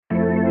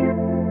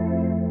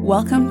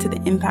Welcome to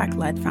the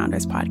Impact-Led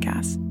Founders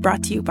Podcast,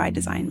 brought to you by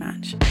Design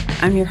Match.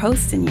 I'm your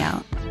host,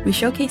 Danielle. We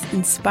showcase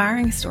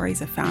inspiring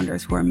stories of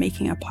founders who are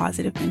making a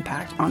positive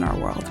impact on our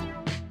world.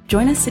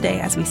 Join us today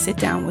as we sit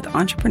down with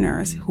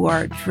entrepreneurs who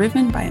are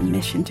driven by a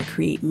mission to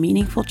create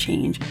meaningful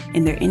change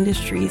in their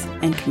industries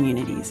and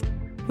communities.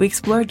 We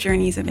explore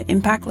journeys of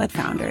impact-led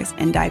founders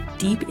and dive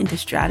deep into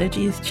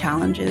strategies,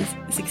 challenges,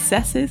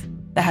 successes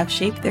that have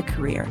shaped their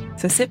career.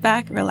 So sit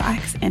back,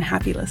 relax, and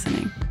happy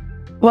listening.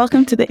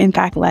 Welcome to the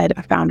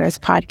Impact-Led Founders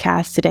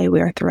Podcast. Today,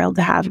 we are thrilled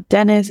to have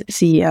Dennis,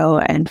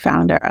 CEO and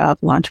founder of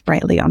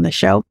LaunchBrightly on the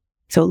show.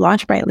 So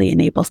LaunchBrightly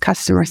enables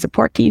customer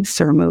support teams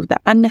to remove the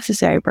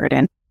unnecessary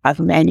burden of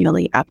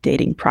manually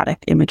updating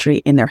product imagery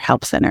in their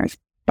help centers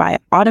by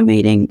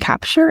automating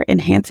capture,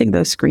 enhancing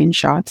those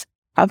screenshots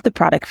of the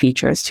product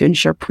features to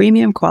ensure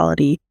premium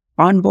quality,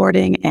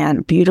 onboarding,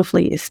 and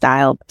beautifully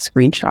styled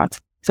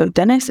screenshots. So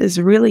Dennis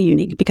is really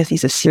unique because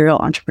he's a serial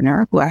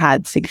entrepreneur who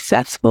had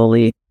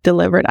successfully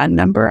delivered a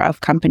number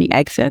of company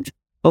exits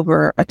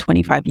over a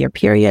 25-year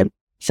period,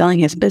 selling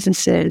his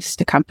businesses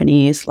to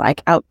companies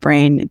like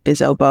Outbrain,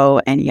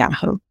 Bizobo, and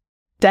Yahoo.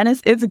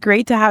 Dennis, it's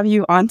great to have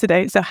you on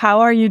today. So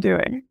how are you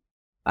doing?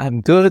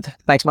 I'm good.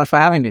 Thanks so much for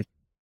having me.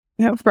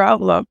 No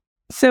problem.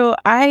 So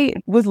I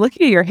was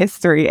looking at your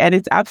history and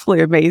it's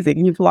absolutely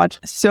amazing. You've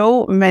launched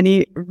so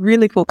many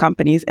really cool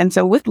companies. And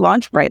so with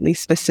LaunchBrightly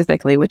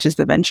specifically, which is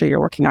the venture you're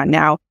working on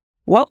now,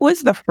 what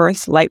was the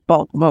first light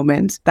bulb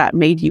moment that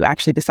made you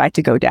actually decide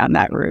to go down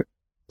that route?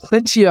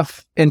 Plenty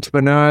of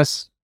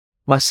entrepreneurs,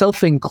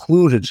 myself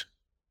included,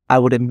 I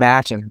would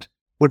imagine,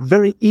 would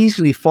very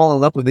easily fall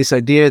in love with this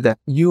idea that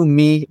you,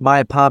 me, my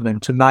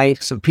apartment,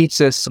 tonight, some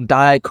pizzas, some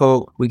Diet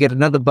Coke, we get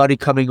another buddy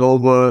coming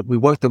over, we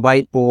work the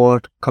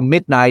whiteboard, come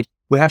midnight,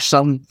 we have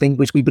something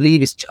which we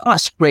believe is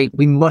just great.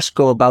 We must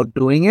go about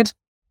doing it,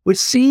 which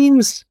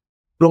seems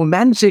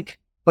romantic,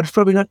 but it's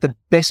probably not the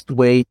best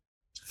way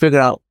to figure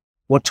out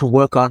what to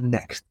work on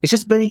next. It's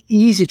just very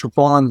easy to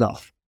fall in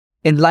love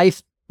in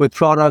life, with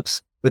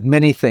products, with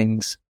many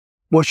things.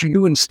 What you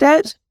do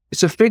instead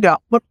is to figure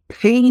out what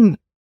pain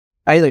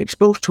I either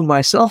exposed to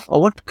myself or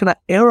what kind of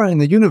error in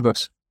the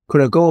universe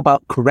could I go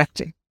about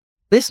correcting.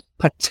 This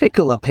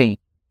particular pain,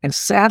 and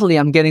sadly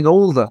I'm getting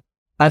older,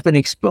 I've been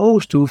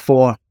exposed to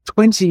for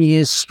 20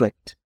 years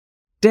straight.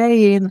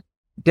 Day in,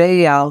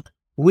 day out,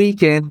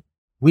 week in,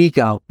 week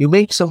out. You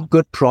make some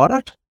good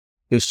product,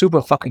 you're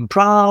super fucking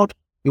proud,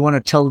 you want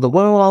to tell the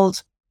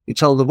world, you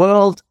tell the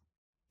world,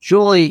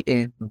 surely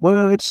in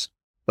words,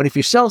 but if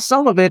you sell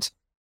some of it,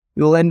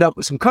 you'll end up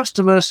with some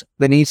customers,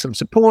 they need some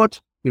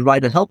support, you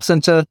write a help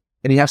center,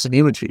 and you have some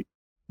imagery.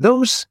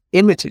 Those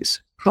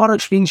images,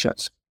 product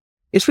screenshots,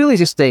 it's really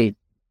just a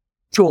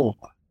chore.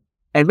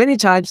 And many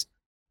times,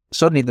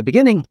 certainly in the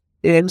beginning,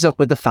 it ends up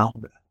with the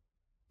founder.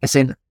 As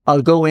in,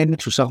 I'll go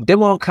into some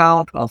demo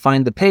account, I'll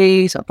find the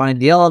page, I'll find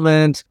the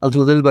element, I'll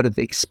do a little bit of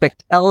the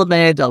expect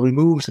element, I'll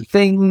remove some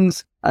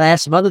things, I'll add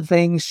some other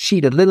things,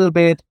 cheat a little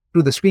bit,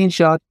 do the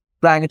screenshot,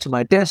 drag it to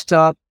my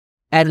desktop,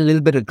 add a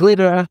little bit of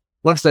glitter.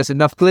 Once there's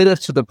enough glitter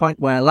to the point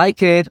where I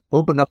like it,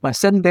 open up my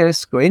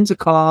Zendesk, go into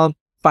Calm,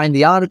 find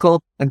the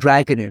article, and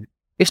drag it in.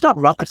 It's not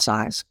rocket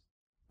science,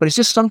 but it's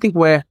just something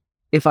where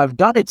if I've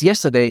done it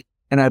yesterday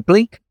and I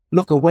blink,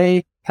 look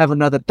away, have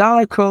another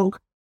Diet Coke,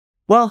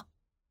 well,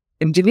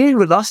 engineering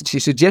velocity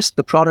suggests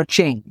the product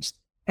changed.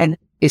 And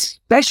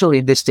especially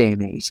in this day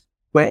and age,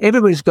 where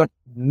everybody's got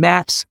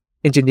max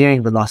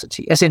engineering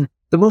velocity, as in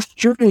the most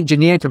junior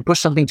engineer can push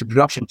something to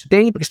production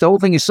today because the whole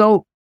thing is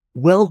so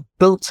well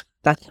built,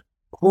 that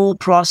whole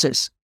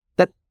process,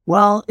 that,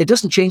 well, it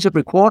doesn't change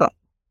every quarter.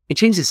 It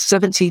changes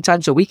 17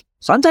 times a week.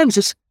 Sometimes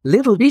just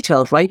little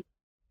details, right?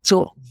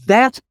 So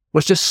that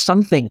was just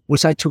something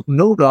which I took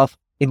note of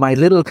in my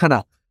little kind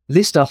of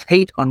list of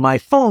hate on my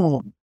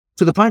phone,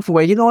 to the point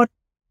where, you know what,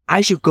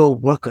 I should go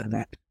work on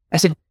that.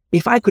 As in,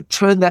 if I could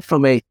turn that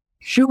from a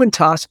human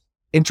task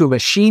into a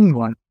machine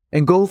one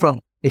and go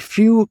from a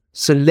few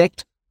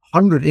select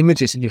 100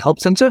 images in your help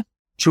center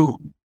to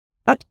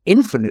not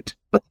infinite,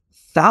 but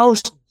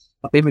thousands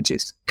of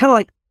images. Kind of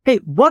like, hey,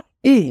 what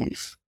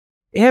if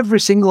every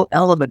single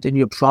element in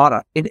your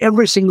product, in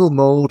every single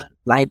mode,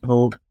 light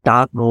mode,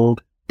 dark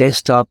mode,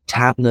 desktop,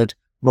 tablet,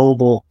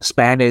 mobile,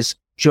 Spanish,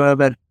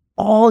 German,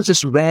 all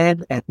just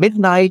ran at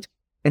midnight,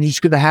 and he's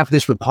going to have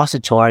this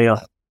repository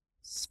of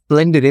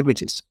splendid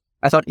images.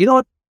 I thought, you know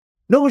what?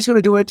 Nobody's going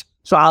to do it,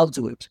 so I'll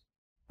do it.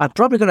 I'm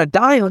probably going to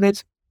die on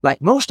it,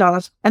 like most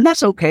startups, and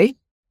that's okay,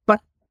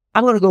 but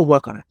I'm going to go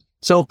work on it.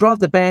 So brought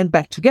the band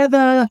back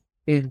together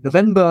in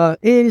November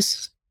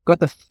got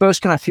the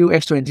first kind of few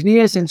extra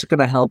engineers in to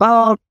kind of help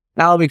out.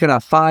 Now we're going to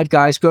have 5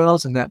 guys,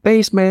 girls in that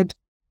basement,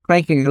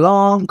 cranking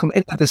along. Come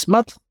in this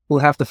month, we'll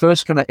have the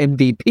first kind of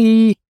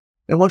MVP.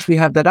 And once we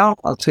have that out,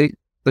 I'll take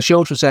the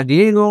show to San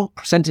Diego,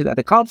 present it at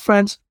a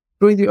conference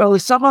during the early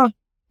summer,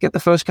 get the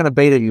first kind of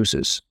beta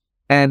users,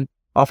 and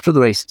off to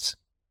the races.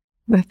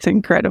 That's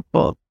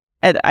incredible.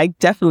 And I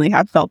definitely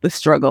have felt the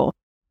struggle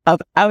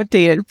of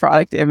outdated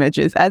product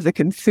images as a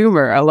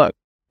consumer. Look,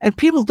 and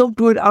people don't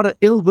do it out of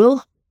ill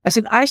will. As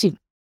in, I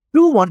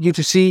do want you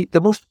to see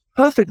the most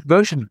perfect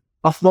version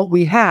of what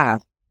we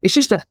have. It's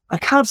just that I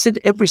can't sit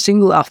every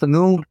single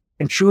afternoon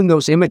and chewing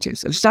those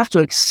images. I just have to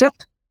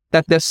accept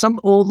that there's some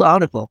old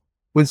article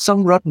with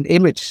some rotten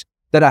image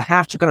that I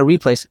have to kind of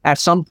replace at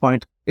some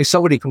point if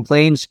somebody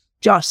complains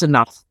just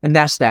enough. And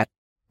that's that.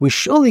 We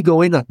surely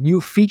go in on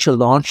new feature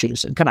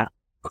launches and kind of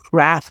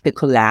craft the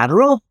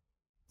collateral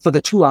for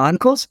the 2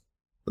 articles.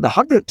 The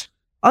 100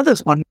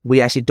 others one we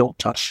actually don't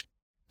touch.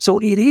 So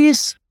it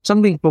is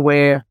something for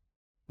where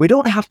we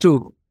don't have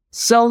to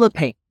sell the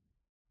pain.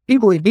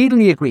 People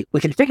immediately agree. We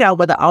can figure out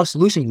whether our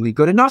solution will be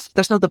good enough.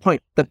 That's not the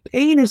point. The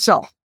pain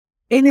itself,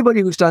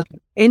 anybody who's done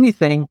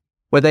anything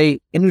where they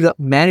ended up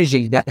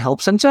managing that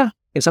help center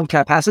in some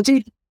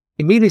capacity,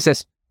 immediately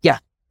says, yeah,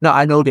 no,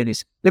 I know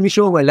Dennis. Let me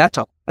show you my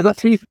laptop. I got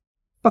 3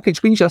 fucking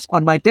screenshots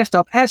on my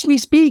desktop as we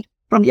speak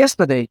from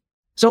yesterday.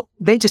 So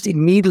they just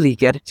immediately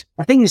get it.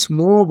 I think it's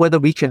more whether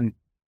we can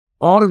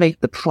automate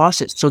the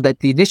process so that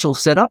the initial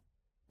setup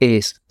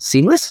is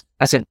seamless.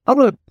 I said, how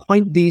do I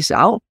point these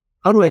out?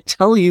 How do I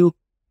tell you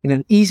in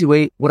an easy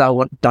way what I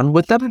want done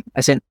with them?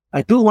 I said,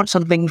 I do want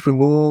some things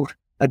removed.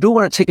 I do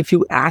want to take a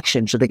few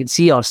actions so they can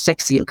see our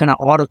sexy kind of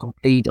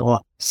autocomplete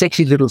or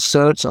sexy little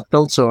search or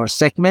filter or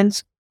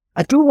segments.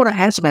 I do want to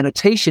add some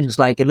annotations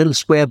like a little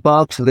square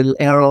box, a little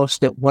arrow,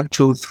 step 1,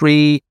 2,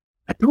 3.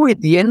 I do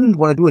at the end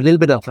want to do a little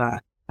bit of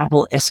a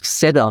Apple-esque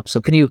setup. So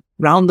can you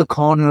round the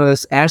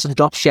corners, add some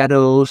drop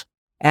shadows,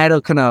 add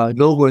a kind of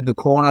logo in the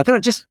corner, kind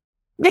of just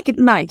make it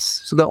nice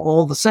so they're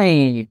all the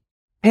same.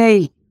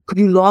 Hey, could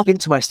you log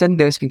into my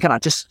Zendesk and kind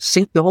of just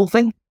sync the whole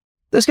thing?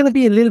 There's going to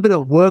be a little bit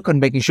of work on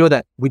making sure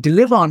that we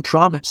deliver on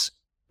promise.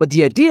 But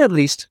the idea, at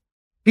least,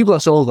 people are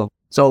sold on.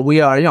 So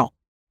we are,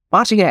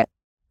 marching ahead.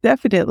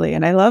 Definitely.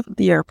 And I love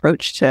your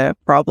approach to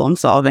problem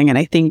solving. And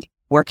I think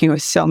working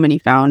with so many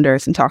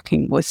founders and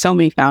talking with so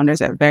many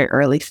founders at very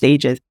early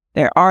stages,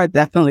 there are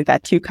definitely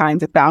that 2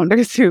 kinds of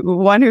founders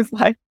one who's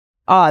like,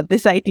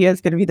 this idea is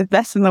going to be the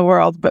best in the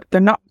world, but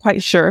they're not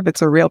quite sure if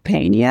it's a real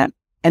pain yet.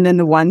 And then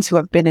the ones who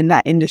have been in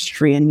that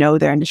industry and know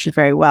their industry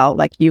very well,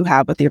 like you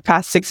have with your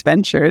past 6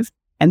 ventures,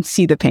 and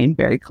see the pain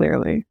very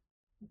clearly.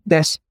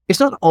 It's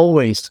not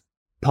always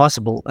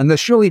possible. And there's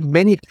surely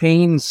many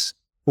pains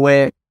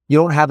where you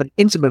don't have an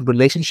intimate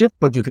relationship,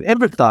 but you can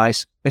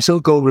empathize and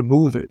still go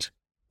remove it.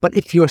 But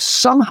if you're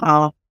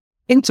somehow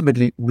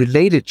intimately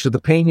related to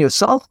the pain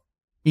yourself,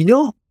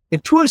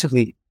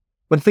 intuitively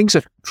when things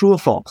are true or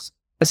false.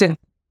 I said,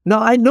 no,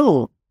 I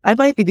know I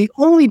might be the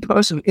only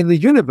person in the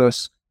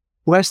universe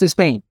who has this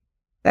pain.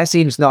 That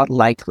seems not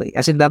likely.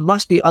 I said, there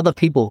must be other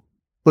people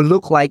who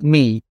look like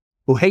me,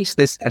 who hates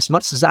this as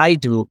much as I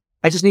do.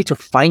 I just need to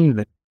find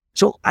them.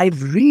 So I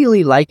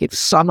really like if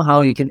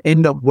somehow you can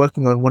end up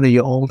working on one of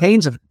your own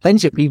pains, and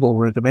plenty of people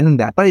recommend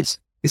that. But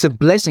it's a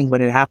blessing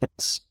when it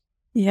happens.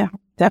 Yeah,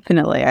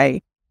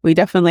 definitely. We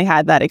definitely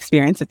had that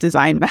experience at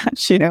Design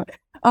Match.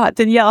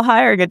 Danielle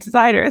hiring a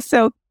designer is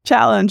so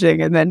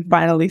challenging, and then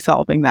finally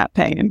solving that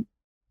pain.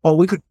 Oh,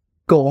 we could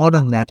go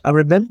on that. I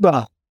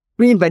remember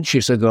 3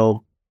 ventures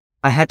ago,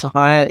 I had to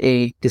hire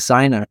a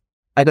designer.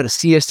 I got a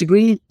CS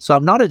degree, so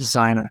I'm not a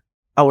designer.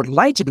 I would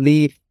like to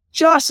believe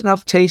just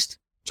enough taste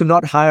to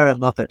not hire a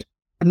Muppet.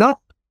 Not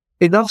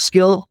enough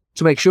skill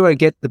to make sure I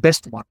get the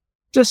best one.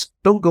 Just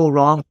don't go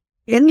wrong.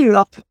 Ended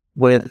up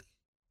with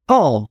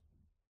Paul,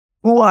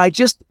 who I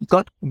just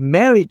got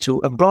married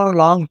to and brought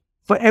along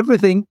for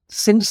everything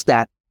since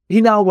that.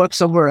 He now works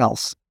somewhere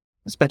else.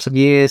 I spent some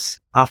years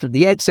after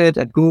the exit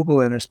at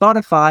Google and at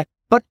Spotify.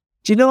 But,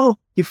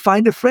 you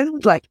find a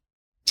friend, like,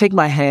 take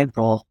my hand,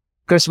 Paul,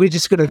 because we're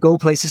just going to go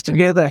places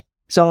together.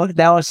 So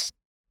that was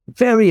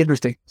very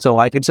interesting. So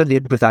I can certainly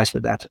empathize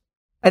with that.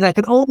 And I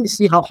can only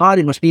see how hard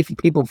it must be for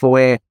people for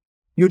where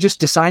you just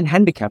design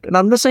handicapped. And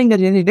I'm not saying that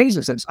in any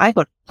negative sense. I've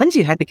got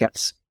plenty of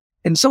handicaps.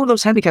 And some of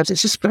those handicaps,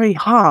 it's just very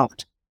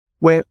hard,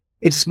 where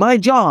it's my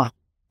job,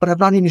 but I'm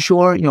not even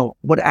sure,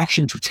 what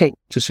action to take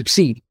to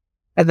succeed.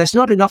 And there's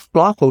not enough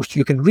blog posts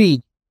you can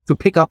read to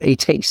pick up a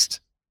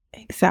taste.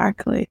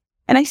 Exactly.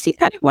 And I see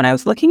kind of when I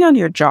was looking on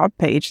your job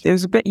page,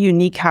 there's a bit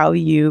unique how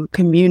you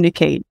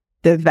communicate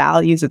the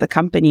values of the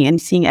company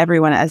and seeing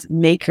everyone as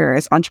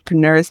makers,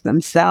 entrepreneurs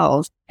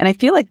themselves. And I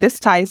feel like this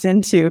ties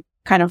into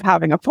kind of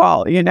having a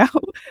Paul,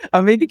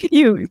 Maybe can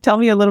you tell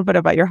me a little bit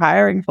about your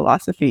hiring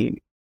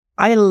philosophy?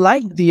 I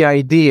like the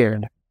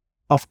idea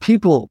of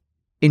people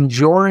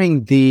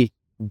enjoying the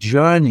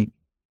journey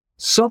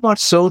so much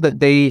so that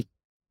they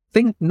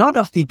think not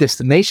of the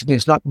destination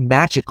is not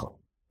magical,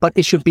 but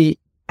it should be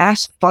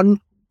as fun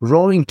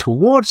rowing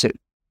towards it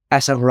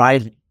as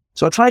arriving.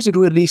 So I try to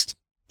do at least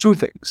 2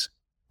 things.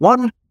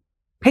 1,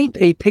 paint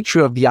a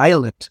picture of the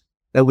island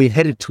that we're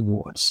headed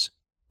towards,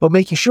 but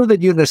making sure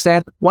that you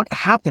understand what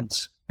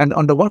happens and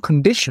under what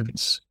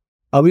conditions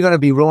are we going to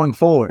be rowing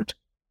forward,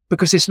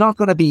 because it's not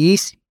going to be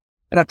easy.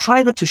 And I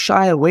try not to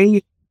shy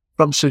away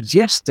from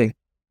suggesting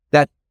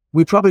that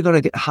we're probably going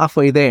to get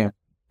halfway there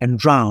and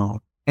drown,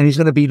 and it's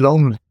going to be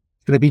lonely,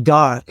 it's going to be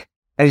dark,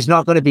 and it's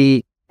not going to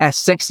be as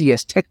sexy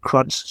as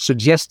TechCrunch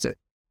suggested.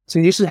 So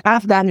you should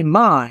have that in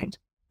mind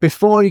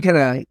before you kind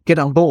of get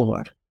on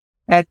board.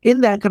 And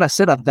in that kind of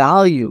set of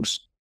values,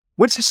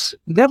 which is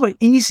never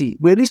easy.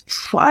 We at least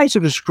try to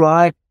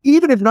describe,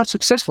 even if not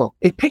successful,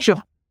 a picture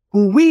of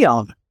who we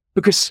are.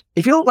 Because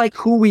if you don't like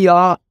who we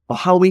are or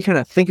how we kind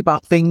of think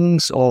about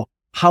things or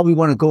how we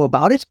want to go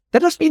about it,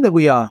 that doesn't mean that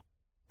we are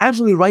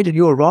absolutely right and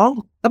you're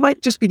wrong. That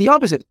might just be the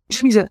opposite. It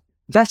just means that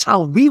that's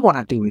how we want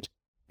to do it.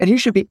 And you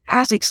should be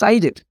as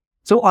excited.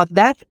 So on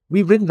that,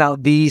 we've written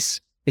out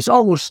these, it's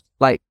almost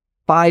like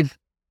 5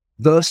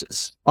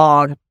 verses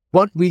on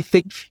what we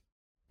think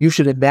you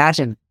should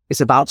imagine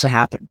is about to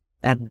happen.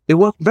 And they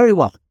work very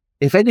well.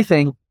 If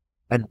anything,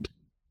 and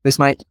this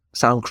might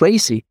sound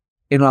crazy,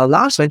 in our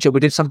last venture, we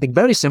did something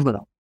very similar.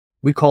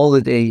 We called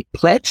it a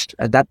pledge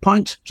at that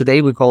point.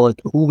 Today, we call it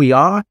Who We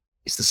Are.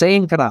 It's the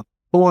same kind of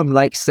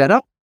poem-like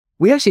setup.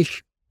 We actually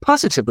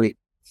positively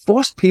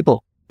forced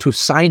people to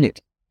sign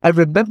it. I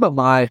remember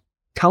my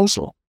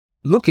counsel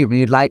looking at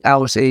me like I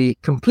was a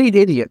complete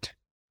idiot.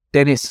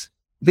 Dennis,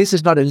 this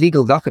is not a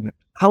legal document.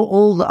 How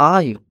old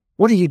are you?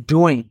 What are you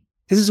doing?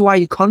 This is why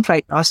you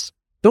contract us.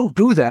 Don't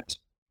do that.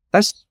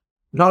 That's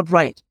not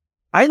right.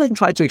 I then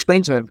tried to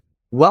explain to him,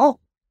 well,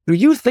 do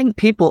you think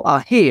people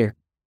are here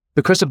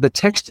because of the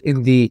text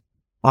in the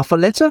offer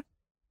letter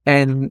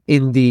and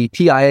in the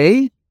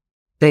PIA?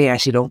 They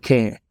actually don't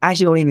care. I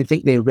actually don't even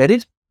think they read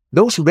it.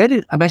 Those who read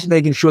it, I'm actually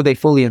making sure they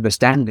fully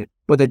understand it.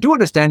 What they do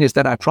understand is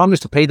that I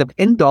promised to pay them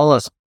in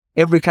dollars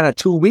every kind of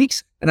 2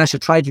 weeks, and I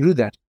should try to do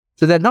that.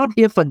 So they're not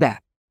here for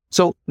that.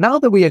 So now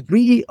that we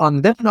agree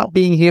on them not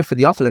being here for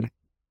the offer letter,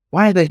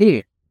 why are they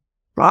here?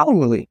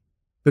 Probably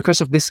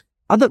because of this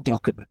other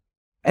document.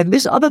 And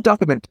this other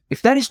document,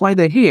 if that is why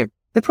they're here,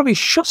 they probably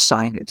should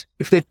sign it.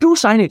 If they do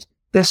sign it,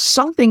 there's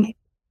something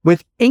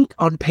with ink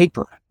on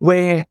paper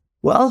where,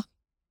 well,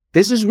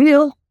 this is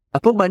real. I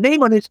put my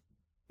name on it.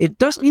 It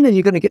doesn't mean that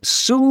you're going to get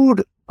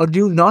sued or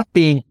you not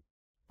being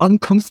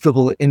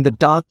uncomfortable in the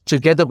dark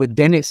together with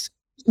Dennis.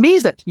 It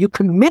means that you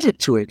committed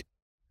to it.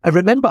 I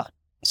remember,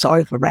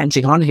 sorry for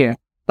ranting on here,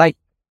 like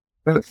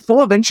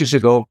 4 ventures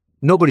ago,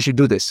 nobody should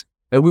do this.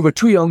 We were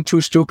too young,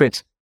 too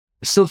stupid,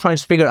 still trying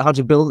to figure out how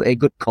to build a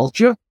good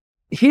culture.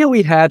 Here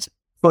we had,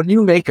 for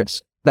new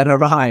makers that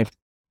arrived,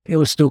 it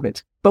was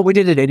stupid, but we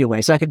did it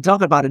anyway. So I can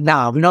talk about it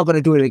now. We're not going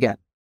to do it again.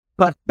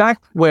 But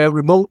back where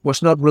remote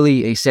was not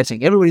really a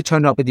setting, everybody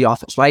turned up in the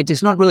office, right?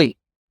 It's not really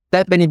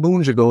that many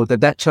moons ago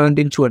that turned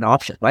into an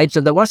option, right?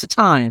 So there was a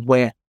time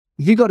where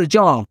if you got a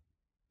job,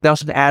 there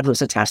was an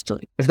address attached to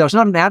it. If there was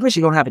not an address,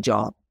 you don't have a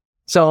job.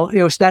 So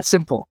it was that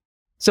simple.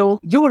 So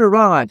you would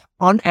arrive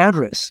on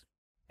address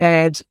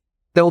and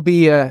there will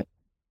be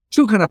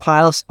 2 kind of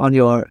piles on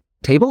your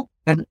table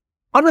and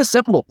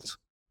unassembled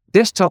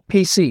desktop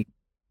PC,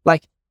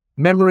 like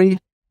memory,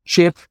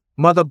 chip,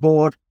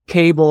 motherboard,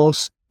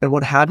 cables, and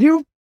what have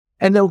you.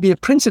 And there will be a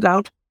printed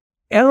out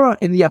error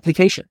in the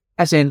application,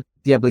 as in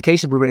the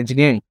application we were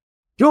engineering.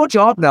 Your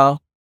job now,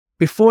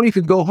 before you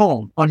can go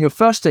home on your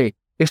first day,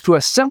 is to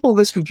assemble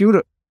this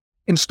computer,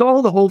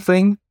 install the whole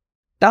thing,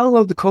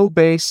 download the code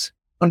base,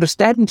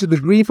 understand it to the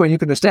degree where you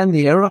can understand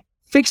the error,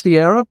 fix the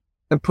error,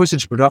 and push it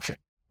to production.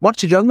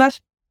 Once you've done that,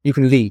 you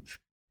can leave.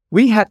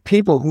 We had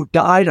people who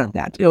died on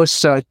that. It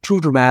was too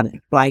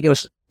dramatic. Like it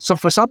was, so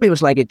for some, it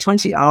was like a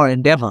 20-hour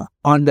endeavor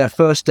on their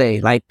first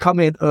day. Like come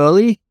in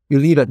early, you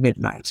leave at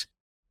midnight.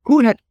 Who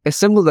had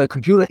assembled a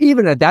computer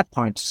even at that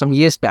point, some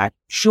years back?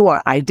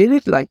 Sure, I did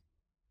it like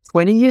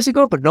 20 years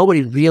ago, but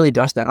nobody really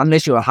does that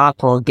unless you're a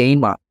hardcore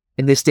gamer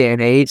in this day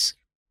and age.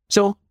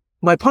 So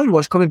my point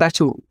was coming back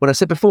to what I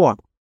said before.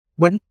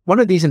 When one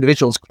of these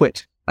individuals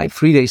quit, like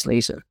 3 days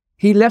later,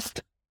 he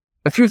left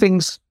a few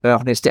things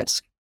on his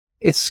desk.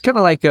 It's kind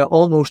of like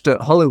almost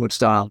Hollywood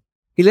style.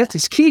 He left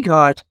his key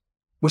card,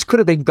 which could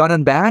have been gun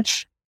and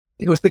badge.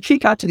 It was the key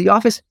card to the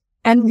office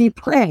and the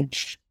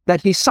pledge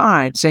that he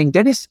signed saying,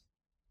 Dennis,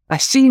 I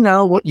see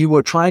now what you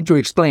were trying to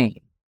explain.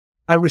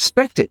 I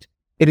respect it.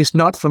 It is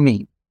not for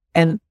me.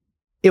 And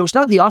it was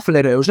not the offer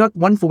letter. It was not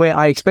one for where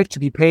I expect to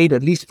be paid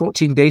at least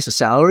 14 days of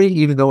salary,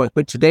 even though I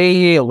quit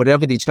today or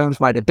whatever the terms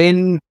might have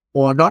been,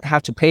 or not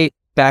have to pay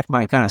back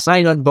my kind of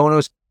sign-on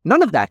bonus.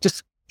 None of that.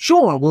 Just,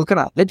 sure, we're going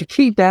to let you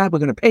keep that. We're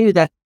going to pay you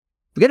that.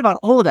 Forget about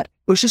all of that.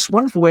 It was just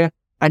one for where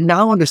I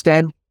now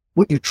understand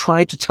what you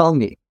tried to tell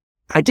me.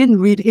 I didn't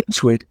read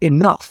into it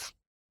enough,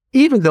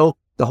 even though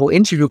the whole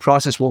interview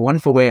process was one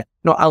for where,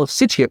 no, I'll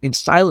sit here in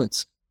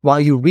silence while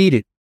you read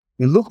it.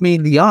 You look me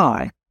in the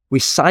eye. We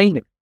sign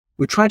it.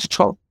 We try to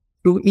talk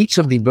through each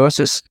of the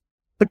verses.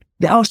 But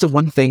that was the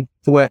one thing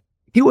for where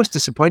he was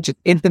disappointed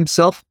in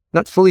himself,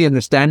 not fully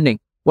understanding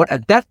what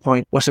at that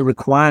point was a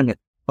requirement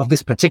of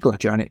this particular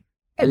journey.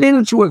 A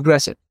little too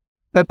aggressive.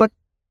 But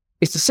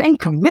it's the same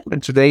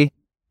commitment today,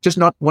 just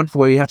not one for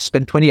where you have to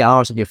spend 20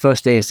 hours of your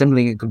first day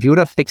assembling a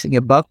computer, fixing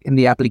a bug in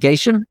the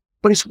application.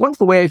 But it's one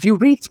for where if you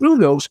read through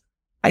those,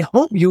 I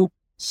hope you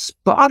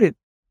spotted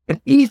an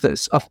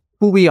ethos of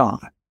who we are.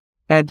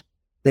 And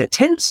they're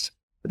tense,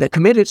 they're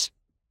committed,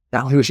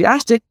 they're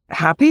enthusiastic,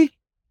 happy,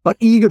 but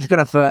eager to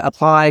kind of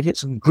apply, get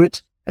some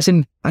grit. As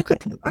in, I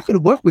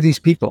could work with these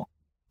people.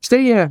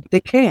 Stay here,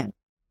 they can.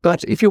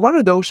 But if you're one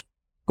of those,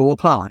 go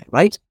apply,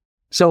 right?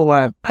 So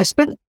I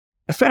spent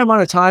a fair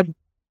amount of time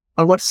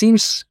on what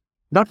seems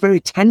not very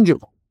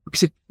tangible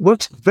because it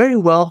works very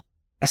well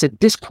as a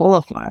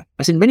disqualifier.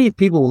 As in, many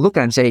people will look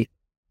at it and say,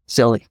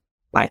 silly,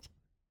 like,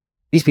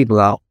 these people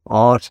are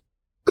odd.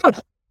 Good,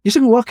 you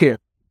shouldn't work here.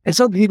 And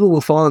some people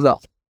will fall in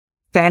love.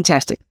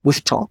 Fantastic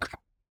with talk.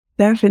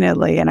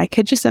 Definitely. And I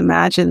could just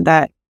imagine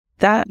that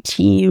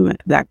team,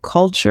 that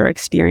culture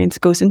experience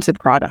goes into the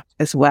product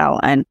as well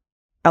and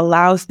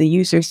allows the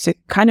users to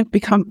kind of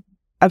become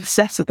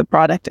obsessed with the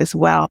product as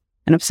well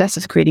and obsessed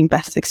with creating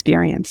best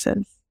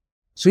experiences.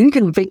 So you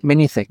can fake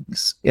many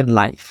things in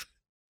life,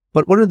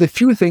 but one of the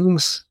few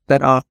things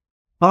that are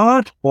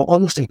hard or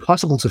almost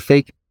impossible to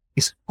fake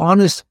is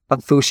honest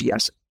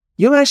enthusiasm.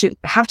 You actually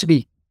have to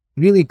be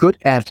really good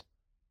at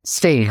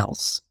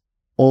sales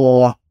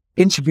or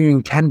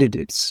interviewing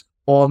candidates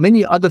or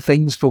many other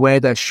things for where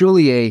there's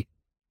surely a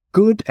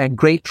good and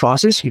great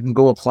process you can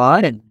go apply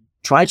and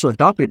try to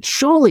adopt it,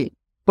 surely.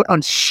 But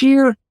on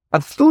sheer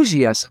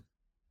enthusiasm,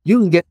 you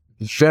can get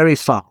very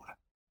far.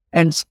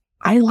 And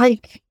I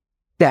like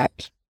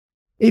that.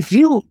 If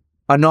you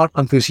are not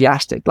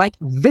enthusiastic, like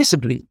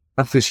visibly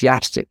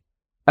enthusiastic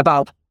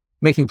about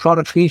making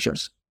product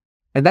features,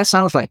 and that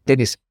sounds like,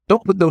 Dennis,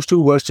 don't put those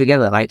two words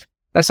together, right?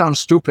 That sounds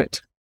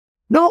stupid.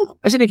 No,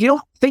 as in, if you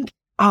don't think,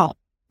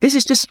 this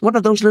is just one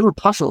of those little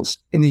puzzles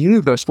in the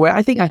universe where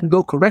I think I can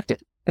go correct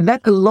it. And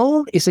that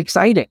alone is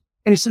exciting.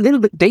 And it's a little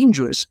bit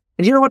dangerous.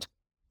 And you know what?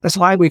 That's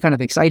why we're kind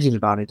of excited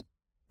about it.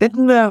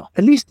 Then,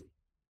 at least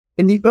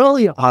in the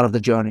earlier part of the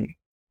journey,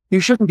 you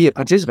shouldn't be a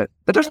participant.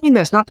 That doesn't mean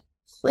there's not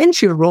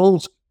plenty of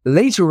roles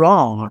later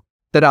on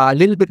that are a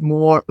little bit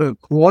more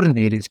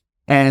coordinated.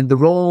 And the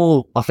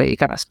role of a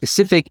kind of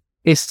specific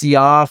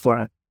SDR for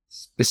a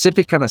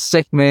specific kind of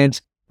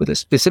segment with a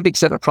specific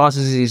set of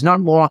processes is not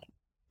more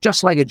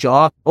just like a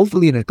job,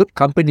 hopefully in a good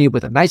company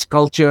with a nice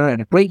culture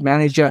and a great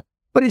manager,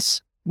 but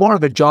it's more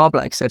of a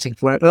job-like setting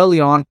where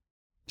early on,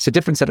 it's a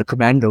different set of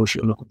commandos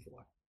you're looking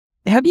for.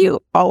 Have you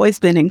always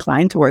been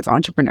inclined towards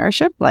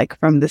entrepreneurship, like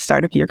from the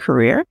start of your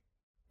career?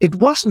 It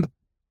wasn't,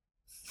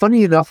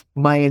 funny enough,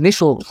 my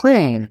initial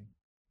plan,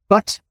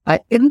 but I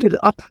ended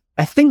up,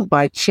 I think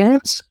by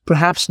chance,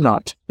 perhaps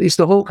not. It's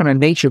the whole kind of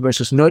nature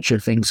versus nurture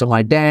thing. So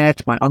my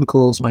dad, my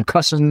uncles, my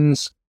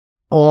cousins,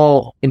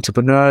 all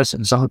entrepreneurs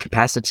in some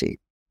capacity.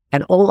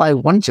 And all I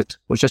wanted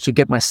was just to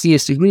get my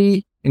CS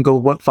degree and go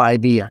work for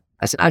IBM.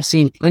 I said, I've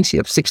seen plenty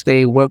of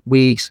 6-day work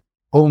weeks,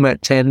 home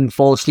at 10,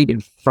 fall asleep in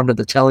front of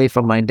the telly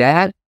from my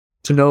dad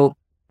to know,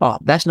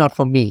 that's not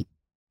for me.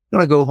 I'm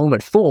going to go home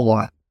at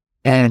 4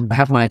 and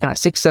have my kind of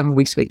 6-7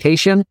 weeks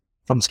vacation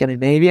from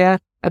Scandinavia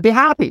and be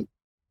happy.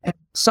 And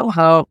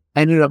somehow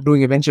I ended up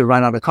doing a venture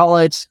right out of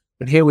college.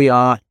 And here we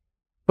are,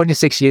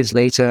 26 years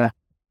later,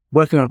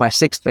 working on my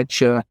 6th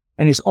venture.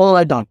 And it's all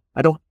I've done.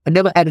 I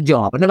never had a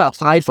job. I never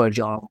applied for a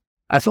job.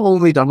 I've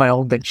only done my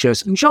own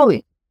ventures. And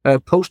surely,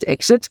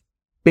 post-exit,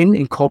 been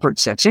in corporate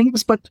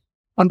settings, but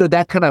under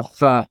that kind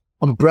of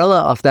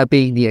umbrella of that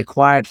being the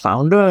acquired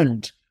founder,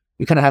 and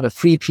you kind of have a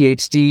free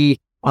PhD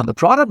on the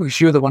product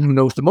because you're the one who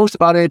knows the most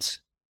about it,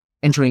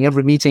 entering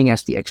every meeting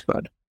as the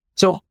expert.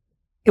 So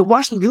it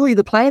wasn't really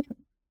the plan,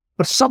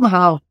 but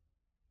somehow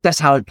that's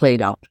how it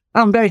played out.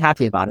 I'm very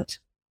happy about it.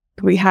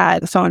 We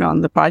had someone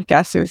on the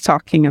podcast who was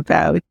talking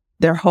about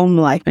their home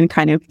life and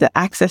kind of the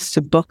access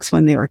to books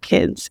when they were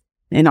kids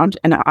and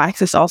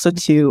access also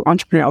to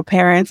entrepreneurial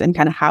parents and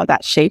kind of how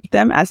that shaped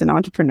them as an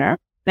entrepreneur.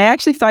 And I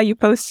actually saw you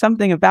post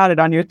something about it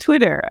on your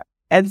Twitter.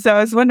 And so I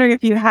was wondering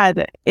if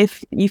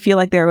you feel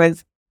like there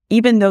was,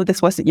 even though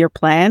this wasn't your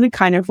plan,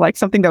 kind of like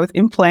something that was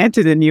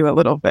implanted in you a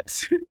little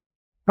bit.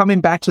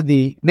 Coming back to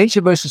the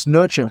nature versus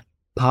nurture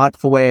part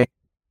for where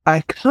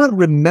I can't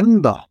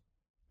remember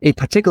a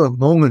particular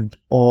moment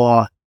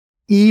or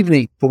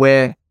evening for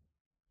where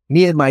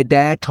me and my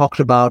dad talked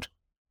about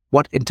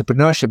what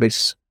entrepreneurship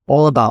is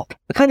all about.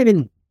 I can't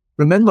even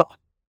remember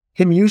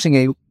him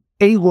using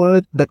a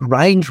word that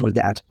rhymes with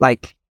that.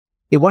 Like,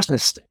 it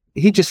wasn't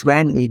he just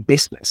ran a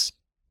business.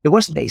 It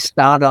wasn't a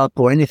startup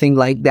or anything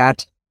like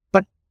that.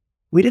 But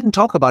we didn't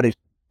talk about it.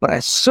 But I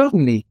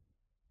certainly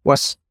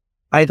was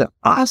either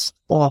asked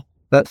or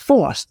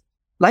forced,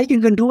 like you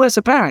can do as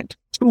a parent,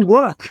 to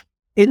work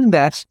in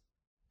that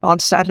on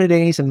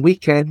Saturdays and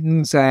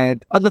weekends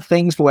and other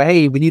things where,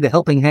 hey, we need a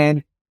helping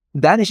hand.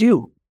 That is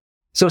you.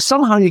 So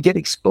somehow you get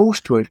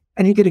exposed to it,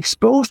 and you get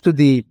exposed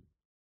to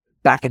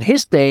back in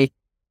his day,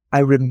 I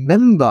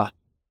remember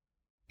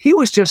he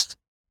was just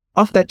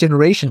of that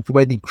generation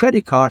where the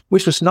credit card,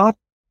 which was not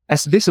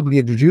as visibly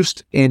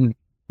introduced in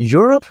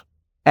Europe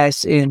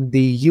as in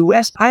the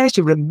US, I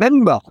actually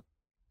remember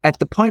at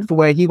the point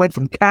where he went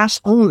from cash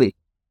only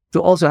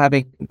to also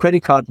having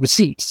credit card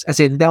receipts, as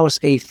in that was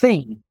a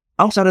thing.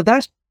 Outside of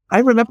that, I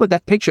remember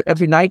that picture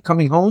every night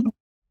coming home.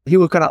 He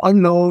would kind of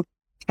unload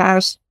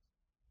cash,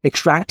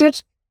 extract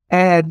it,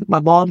 and my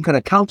mom kind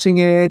of counting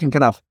it and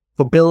kind of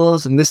for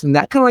bills and this and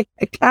that, kind of like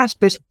a cash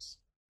business.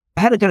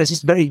 I had a kind of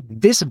this very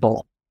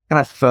visible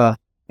kind of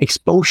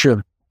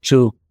exposure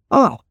to,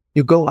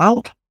 you go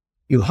out,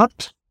 you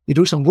hunt, you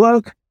do some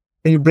work,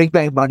 and you bring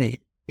back money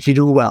if you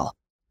do well.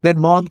 Then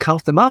mom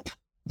counts them up,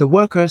 the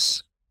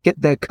workers get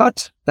their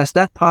cut. That's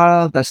that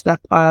pile. That's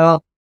that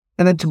pile.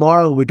 And then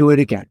tomorrow we do it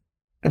again.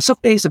 And some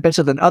days are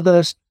better than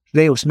others.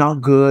 Today was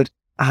not good.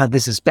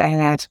 This is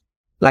bad.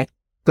 Like,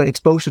 got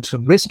exposure to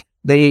some risk.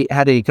 They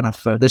had a kind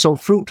of, this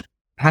old fruit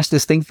has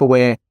this thing for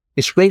where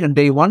it's great on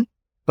day 1,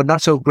 but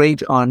not so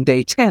great on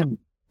day 10.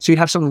 So you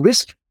have some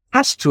risk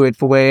attached to it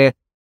for where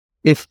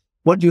if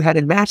what you had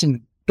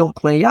imagined don't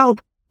play out,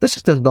 this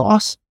is the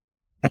loss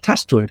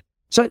attached to it.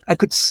 So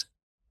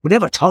we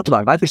never talked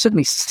about it. I could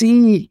certainly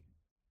see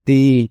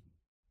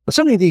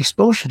certainly the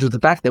exposure to the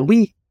fact that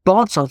we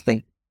bought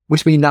something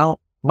which we now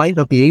might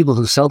not be able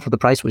to sell for the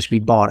price which we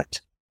bought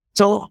it.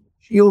 So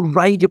you're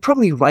right. You're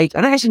probably right.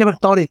 And I actually never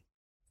thought it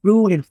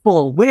through in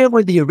full. Where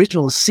were the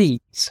original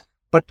seeds?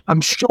 But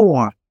I'm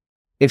sure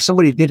if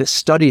somebody did a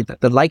study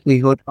that the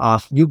likelihood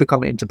of you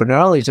becoming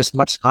entrepreneurial is just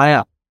much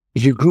higher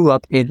if you grew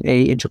up in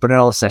a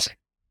entrepreneurial setting.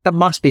 There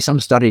must be some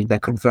study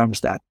that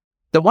confirms that.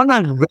 The one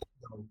I've read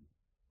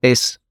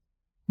is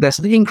there's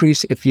an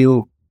increase if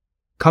you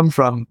come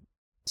from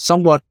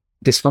somewhat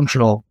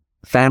dysfunctional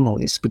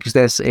families because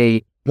there's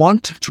a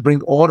want to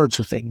bring order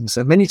to things.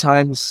 And many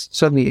times,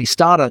 certainly a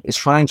startup is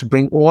trying to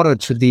bring order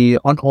to the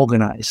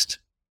unorganized.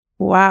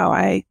 Wow.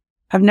 I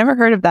have never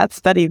heard of that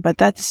study, but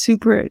that's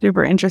super,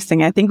 super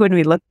interesting. I think when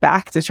we look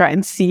back to try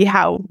and see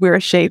how we're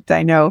shaped,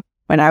 I know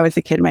when I was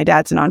a kid, my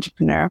dad's an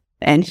entrepreneur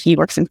and he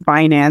works in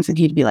finance and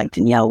he'd be like,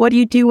 Danielle, what do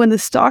you do when the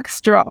stocks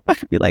drop?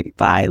 I'd be like,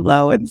 buy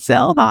low and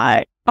sell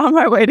high on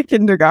my way to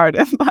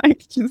kindergarten.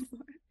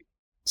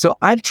 So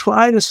I've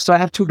tried this. So I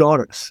have 2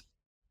 daughters,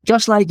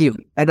 just like you.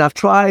 And I've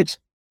tried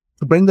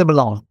to bring them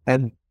along.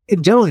 And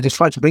in general, just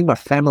try to bring my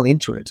family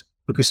into it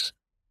because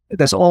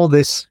there's all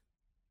this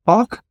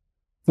talk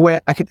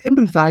where I can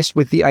empathize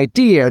with the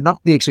idea, not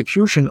the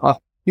execution of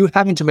you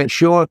having to make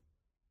sure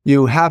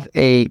you have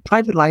a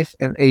private life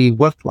and a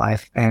work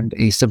life and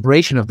a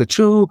separation of the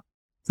two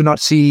to not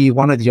see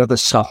one or the other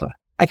suffer.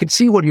 I can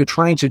see what you're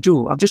trying to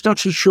do. I'm just not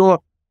too sure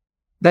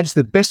that's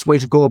the best way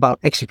to go about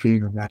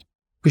executing on that.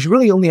 Because you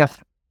really only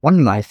have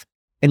one life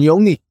and you're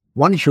only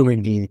one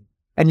human being.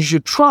 And you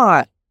should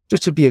try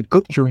just to be a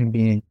good human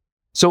being.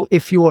 So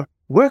if your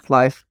work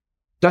life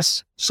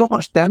does so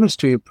much damage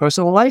to your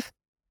personal life,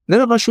 then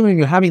I'm not sure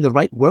you're having the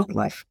right work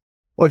life.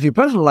 Or if your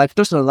personal life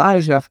doesn't allow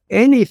you to have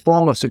any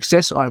form of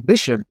success or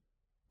ambition,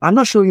 I'm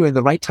not sure you're in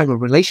the right type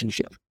of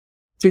relationship.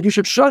 So you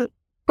should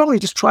probably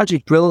just try to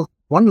drill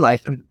one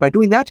life. And by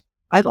doing that,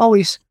 I've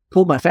always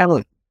told my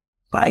family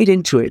right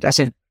into it. I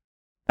said,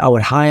 I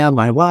would hire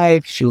my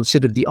wife. She would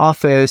sit at the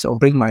office or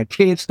bring my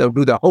kids. They'll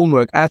do their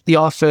homework at the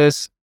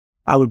office.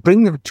 I would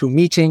bring them to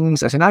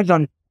meetings. I said,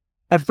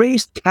 I've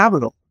raised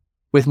capital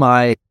with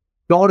my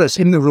daughters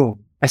in the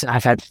room. I said,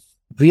 I've had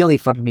really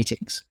fun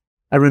meetings.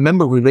 I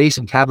remember we raised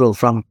some capital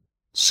from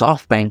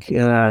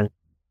SoftBank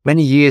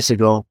many years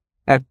ago.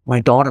 And my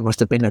daughter must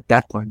have been at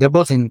that point. They're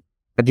both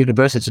at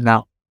university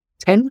now.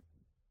 9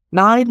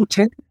 or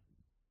 10.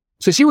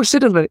 So she was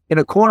sitting in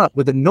a corner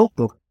with a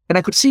notebook. And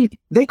I could see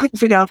they couldn't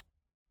figure out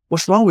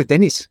what's wrong with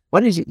Dennis.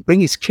 Why did he bring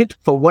his kid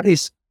for what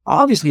is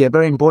obviously a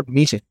very important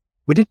meeting?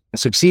 We didn't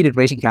succeed at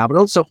raising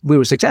capital, so we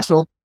were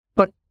successful.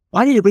 But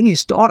why did he bring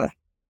his daughter?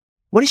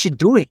 What is she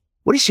doing?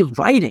 What is she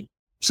writing?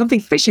 Something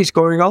fishy is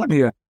going on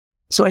here.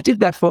 So I did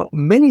that for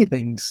many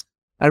things.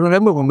 I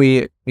remember when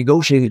we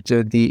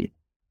negotiated the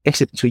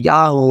exit to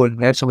Yahoo and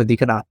we had some of the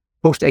kind of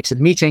post-exit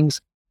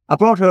meetings, I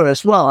brought her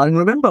as well. I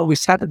remember we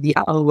sat at the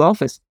Yahoo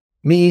office,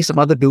 me, some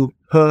other dude,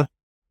 her.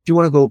 Do you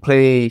want to go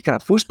play kind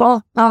of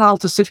foosball? No, I'll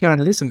just sit here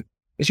and listen.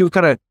 And she would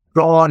kind of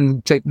draw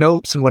and take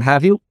notes and what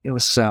have you. It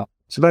was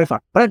very fun.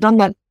 But I've done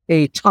that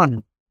a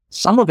ton.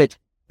 Some of it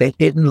they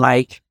didn't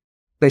like.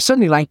 They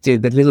certainly liked the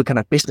little kind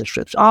of business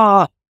trips.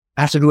 I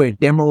have to do a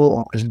demo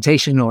or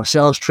presentation or a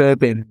sales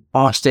trip in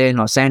Austin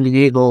or San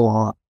Diego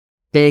or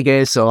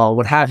Vegas or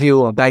what have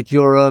you, or back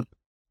Europe.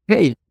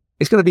 Hey,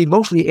 it's going to be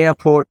mostly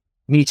airport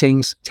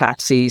meetings,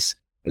 taxis,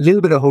 a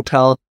little bit of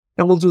hotel,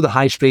 and we'll do the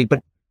high street,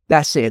 but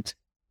that's it.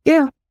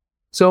 Yeah.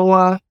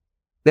 So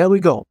there we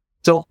go.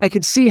 So I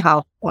can see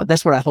how,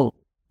 that's what I hope,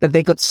 that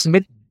they got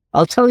smitten.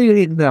 I'll tell you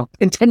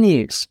in 10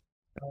 years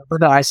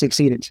whether I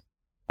succeeded.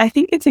 I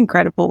think it's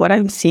incredible what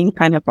I'm seeing,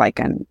 kind of like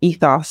an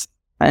ethos,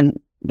 and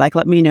like,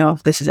 let me know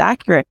if this is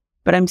accurate,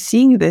 but I'm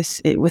seeing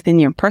this within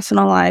your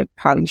personal life,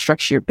 how you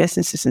structure your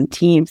businesses and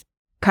teams,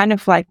 kind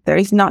of like there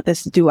is not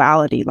this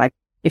duality. Like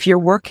if you're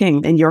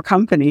working in your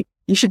company,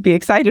 you should be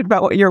excited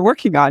about what you're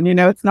working on. You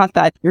know, it's not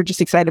that you're just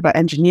excited about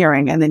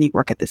engineering and then you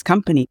work at this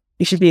company.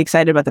 You should be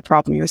excited about the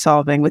problem you're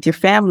solving with your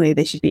family.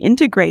 They should be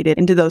integrated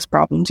into those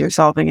problems you're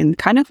solving. And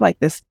kind of like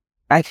this,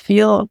 I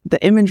feel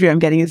the imagery I'm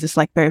getting is this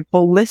like very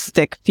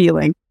holistic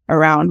feeling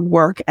around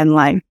work and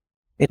life.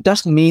 It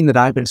doesn't mean that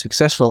I've been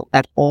successful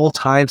at all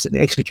times in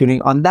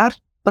executing on that,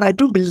 but I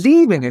do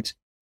believe in it.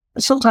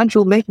 And sometimes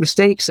you'll make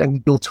mistakes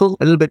and you'll tilt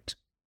a little bit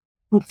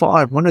too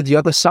far on one or the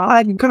other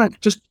side and kind of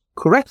just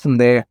correct them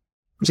there,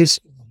 which is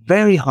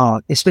very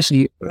hard,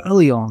 especially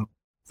early on,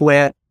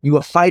 where you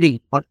are fighting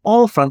on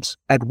all fronts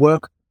at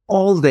work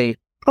all day,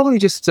 probably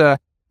just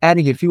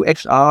adding a few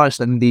extra hours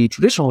than the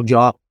traditional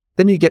job.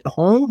 Then you get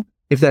home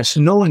If there's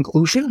no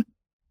inclusion,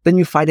 then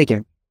you fight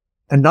again.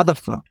 Another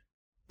fund.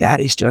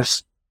 That is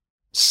just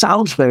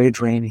sounds very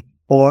draining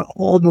or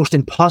almost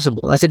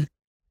impossible. I said,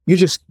 you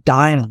just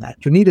die on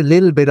that. You need a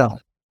little bit of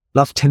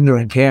love, tender,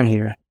 and care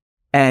here.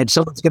 And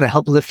someone's going to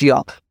help lift you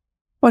up.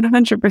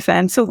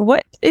 100%. So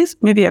what is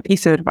maybe a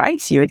piece of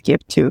advice you would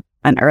give to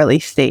an early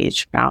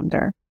stage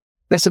founder?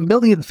 There's a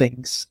million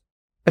things.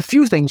 A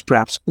few things,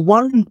 perhaps.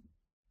 One,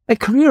 a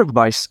career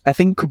advice, I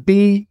think, could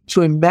be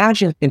to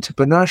imagine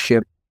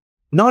entrepreneurship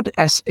not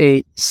as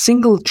a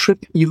single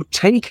trip you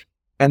take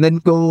and then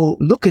go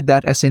look at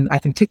that as in, I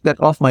can tick that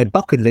off my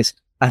bucket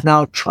list. I've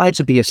now tried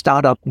to be a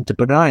startup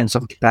entrepreneur in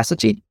some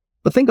capacity.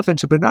 But think of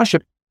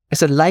entrepreneurship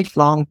as a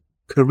lifelong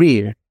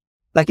career.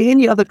 Like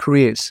any other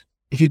careers,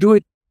 if you do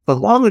it for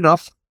long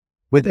enough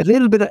with a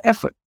little bit of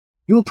effort,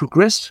 you will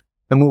progress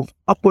and move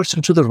upwards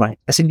and to the right.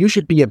 As in, you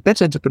should be a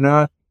better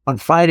entrepreneur on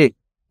Friday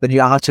than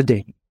you are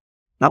today.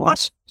 Not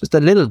much, just a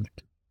little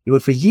bit. You do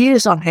it for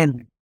years on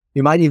end.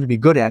 You might even be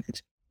good at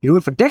it. You do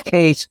it for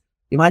decades.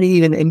 You might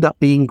even end up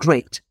being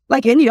great.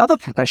 Like any other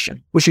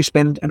profession, which you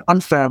spend an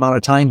unfair amount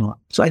of time on.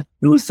 So I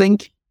do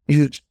think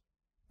you should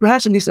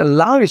perhaps at least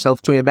allow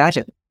yourself to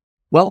imagine,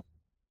 well,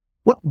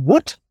 what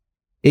would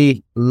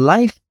a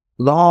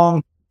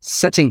lifelong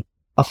setting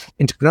of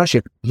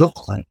entrepreneurship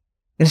look like?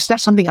 And is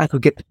that something I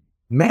could get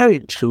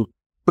married to?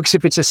 Because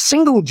if it's a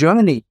single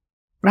journey,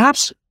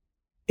 perhaps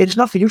it's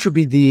not for you to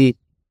be the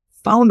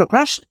founder.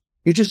 Perhaps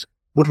you just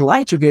would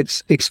like to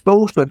get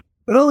exposed to an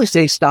early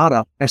stage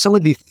startup and some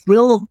of the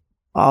thrill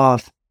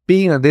of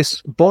being on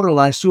this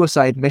borderline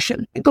suicide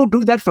mission, and go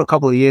do that for a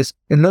couple of years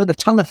and learn a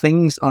ton of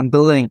things on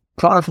building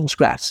product from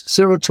scratch,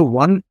 0 to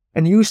 1,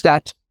 and use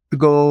that to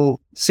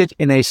go sit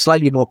in a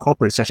slightly more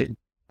corporate setting.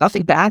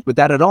 Nothing bad with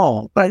that at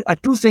all. But I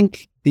do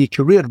think the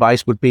career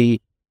advice would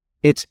be,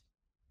 it's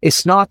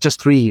not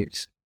just 3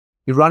 years.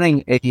 You're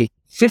running a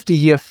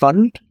 50-year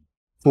fund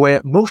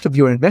where most of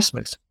your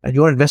investments, and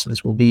your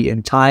investments will be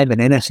in time and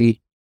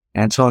energy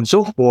and so on and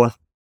so forth,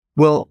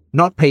 will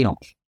not pay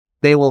off.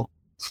 They will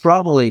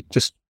probably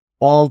just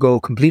all go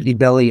completely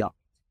belly up.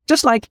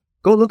 Just like,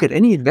 go look at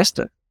any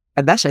investor,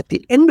 and that's at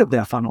the end of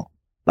their funnel.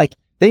 Like,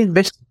 they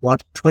invest,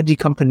 20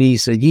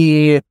 companies a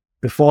year.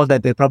 Before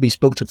that, they probably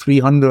spoke to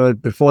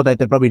 300. Before that,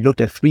 they probably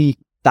looked at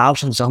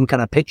 3,000 some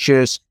kind of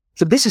pictures.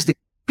 So this is the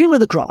cream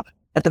of the crop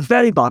at the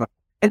very bottom.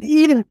 And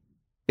even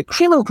the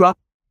cream of the crop,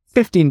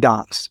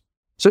 $15.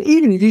 So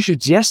even if you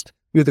suggest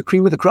you're the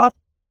cream of the crop,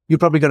 you're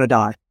probably going to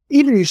die.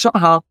 Even if you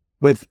somehow,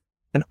 with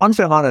an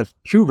unfair amount of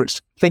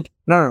hubris, think,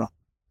 no.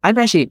 I'm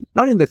actually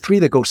not in the 3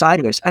 that go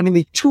sideways. I'm in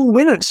the 2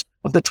 winners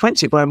of the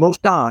 20 where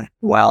most die.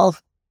 Well,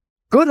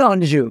 good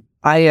on you.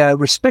 I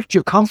respect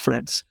your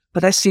confidence,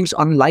 but that seems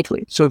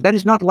unlikely. So if that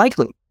is not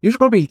likely, you should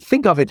probably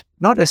think of it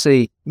not as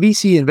a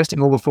VC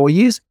investing over 4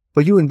 years,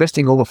 but you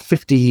investing over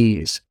 50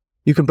 years.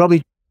 You can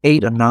probably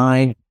 8 or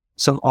 9,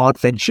 some odd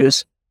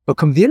ventures, but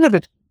come the end of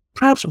it,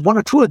 perhaps 1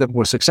 or 2 of them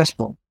were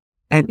successful.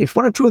 And if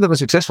 1 or 2 of them are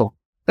successful,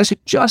 that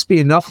should just be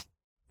enough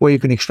where you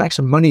can extract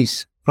some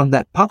monies from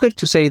that pocket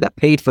to say that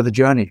paid for the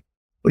journey.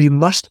 But you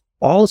must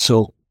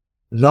also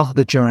love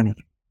the journey.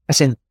 As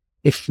in,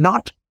 if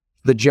not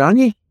the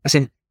journey, as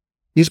in,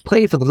 you just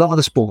play it for the love of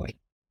the sport.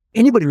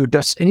 Anybody who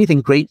does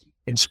anything great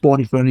in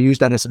sport, if you want to use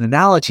that as an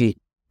analogy,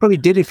 probably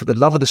did it for the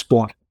love of the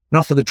sport,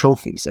 not for the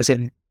trophies. As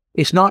in,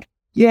 it's not,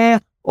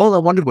 all I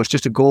wanted was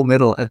just a gold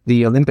medal at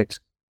the Olympics.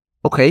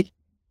 Okay,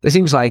 that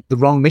seems like the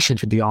wrong mission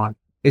to be on.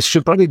 It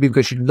should probably be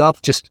because you love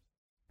just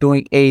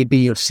doing A,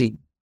 B, or C.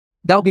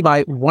 That would be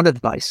my one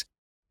advice.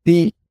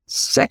 The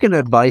second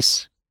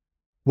advice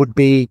would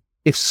be,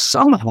 if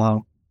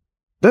somehow,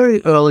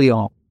 very early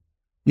on,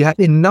 you have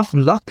enough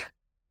luck,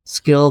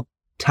 skill,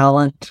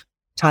 talent,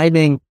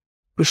 timing,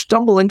 to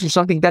stumble into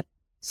something that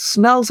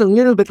smells a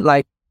little bit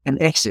like an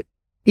exit,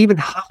 even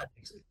half an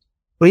exit,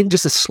 or even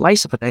just a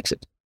slice of an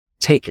exit,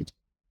 take it.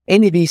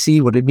 Any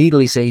VC would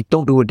immediately say,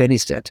 don't do what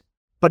Dennis said.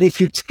 But if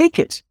you take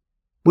it,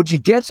 would you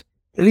get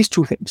at least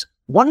 2 things?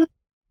 One,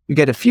 you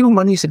get a few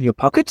monies in your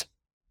pocket.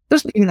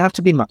 Doesn't even have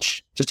to be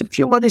much. Just a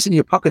few monies in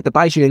your pocket that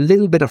buys you a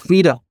little bit of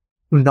freedom,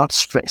 not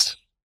stress,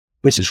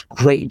 which is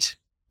great.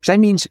 Because that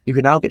means you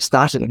can now get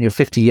started on your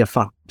 50-year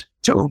fund.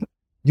 So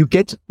you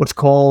get what's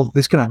called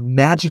this kind of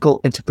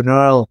magical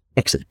entrepreneurial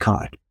exit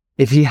card.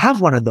 If you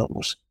have one of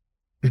those,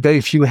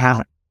 very few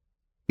have it.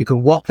 You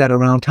can walk that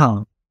around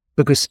town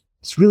because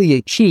it's really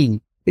a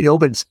key. It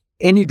opens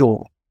any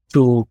door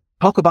to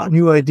talk about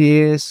new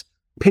ideas,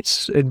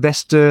 pitch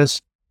investors,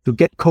 to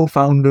get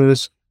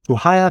co-founders, to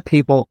hire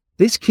people.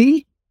 This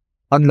key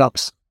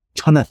unlocks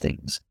a ton of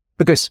things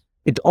because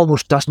it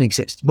almost doesn't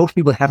exist. Most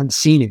people haven't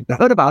seen it. They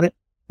heard about it.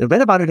 They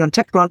read about it on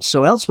TechCrunch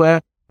or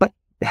elsewhere, but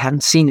they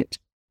haven't seen it.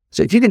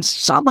 So if you can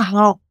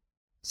somehow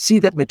see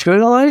that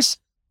materialize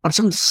on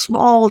some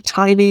small,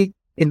 tiny,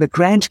 in the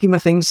grand scheme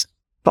of things,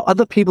 for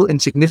other people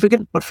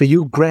insignificant, but for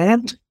you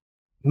grand,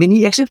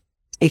 mini exit,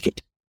 take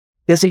it.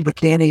 They'll say, but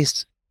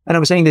Dennis, and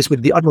I'm saying this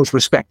with the utmost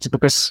respect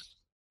because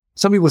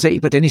some people say,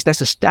 but Dennis,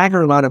 that's a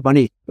staggering amount of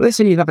money. Let's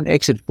say you have an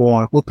exit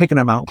for, we'll pick an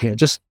amount here.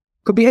 Just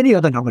could be any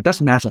other number.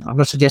 Doesn't matter. I'm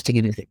not suggesting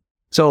anything.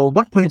 So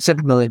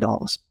 $1.7 million,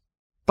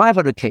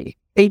 $500K,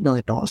 $8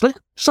 million, like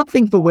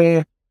something for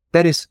where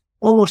that is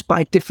almost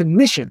by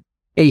definition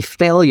a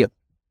failure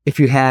if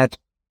you had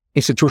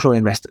institutional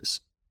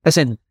investors. As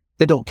in,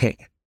 they don't care.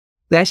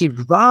 They actually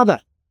rather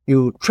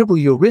you triple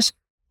your risk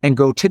and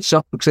go tits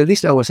up because at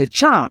least there was a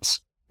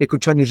chance it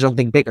could turn into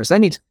something bigger. So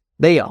that means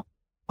they are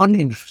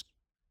uninterested.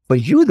 For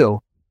you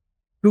though,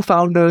 you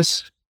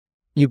founders,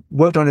 you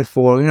worked on it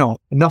for,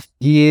 enough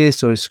years,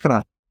 so it's kind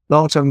of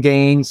long-term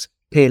gains,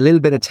 pay a little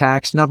bit of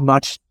tax, not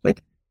much.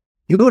 Like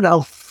you go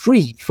now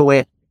free for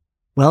where,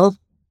 well,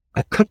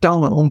 I cut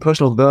down my own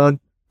personal burn.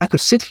 I could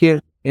sit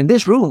here in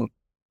this room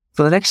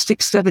for the next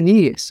 6-7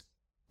 years,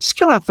 just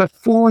kind of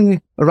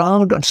fooling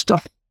around on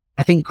stuff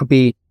I think could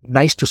be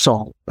nice to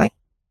solve. Like,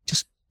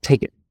 just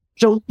take it.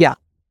 So yeah,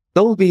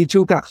 those will be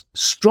two kind of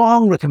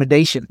strong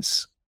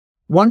recommendations.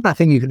 One, I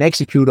think you can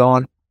execute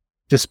on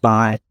just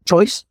by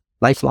choice,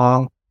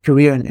 lifelong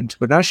career in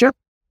entrepreneurship.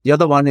 The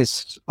other one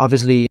is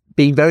obviously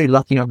being very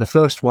lucky on the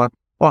first one,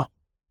 or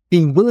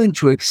being willing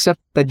to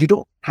accept that you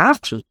don't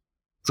have to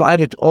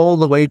drive it all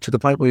the way to the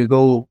point where you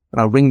go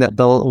ring that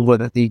bell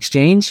over at the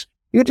exchange.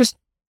 You just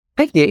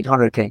take the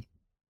 800K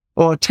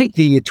or take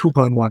the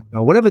 2.1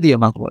 or whatever the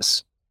amount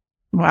was.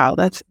 Wow,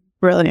 that's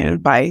brilliant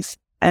advice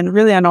and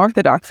really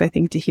unorthodox, I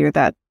think, to hear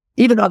that.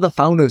 Even other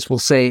founders will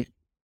say,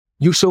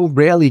 you so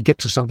rarely get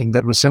to something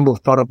that resembles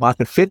product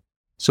market fit.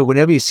 So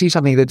whenever you see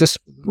something that just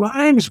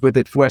rhymes with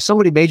it, where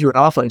somebody made you an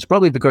offer, it's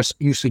probably because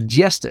you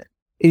suggested.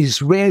 It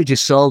is rare to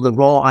sell the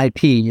raw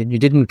IP and you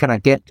didn't kind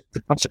of get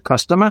the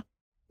customer.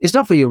 It's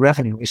not for your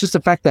revenue. It's just the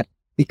fact that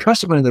the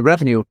customer and the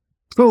revenue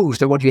proves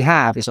that what you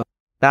have is of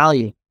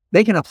value.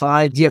 They can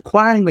apply the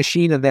acquiring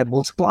machine and their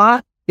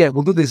multiplier. Yeah,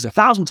 we'll do this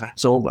 1,000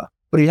 times over.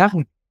 But you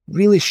haven't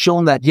really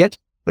shown that yet.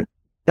 But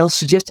they'll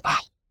suggest,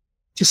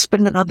 just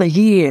spend another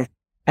year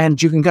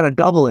and you can kind of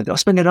double it. Or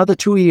spend another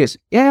 2 years.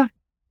 Yeah,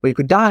 but you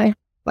could die.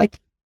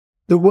 Like,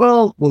 the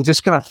world will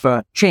just kind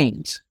of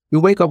change. You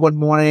wake up one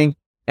morning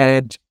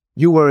and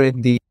you were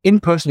in the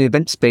in-person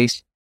event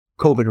space.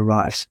 COVID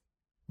arrives.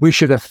 We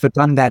should have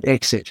done that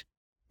exit.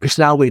 Because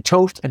now we're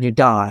toast and you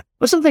die.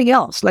 Or something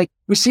else. Like,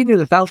 we've seen it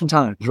 1,000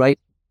 times, right?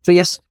 So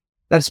yes,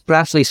 that's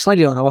perhaps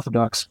slightly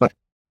unorthodox, but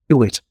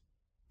do it.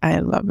 I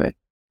love it.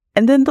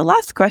 And then the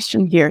last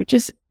question here,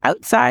 just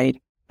outside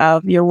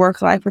of your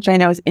work life, which I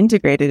know is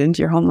integrated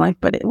into your home life,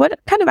 but what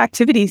kind of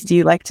activities do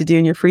you like to do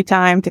in your free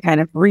time to kind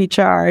of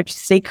recharge,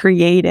 stay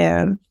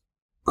creative?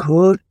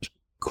 Good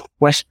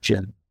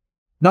question.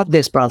 Not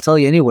this, but I'll tell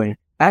you anyway.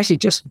 I actually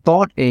just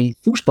bought a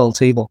foosball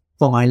table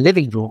for my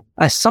living room.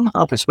 I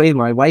somehow persuaded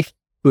my wife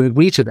to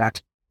agree to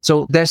that.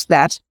 So there's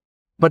that,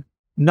 but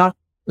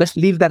let's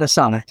leave that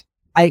aside.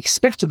 I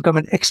expect to become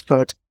an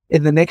expert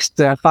in the next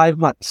 5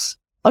 months.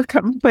 I'll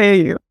come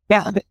pay you.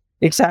 Yeah,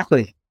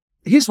 exactly.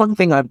 Here's one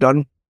thing I've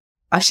done.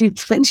 I see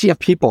plenty of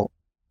people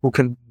who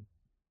can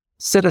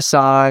set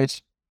aside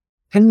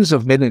tens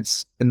of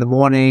minutes in the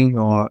morning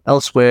or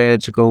elsewhere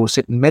to go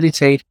sit and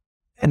meditate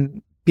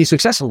and be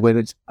successful with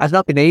it. I've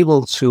not been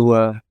able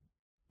to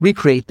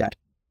recreate that.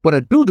 What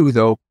I do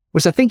though,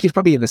 which I think is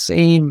probably in the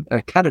same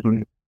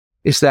category,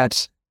 is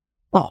that,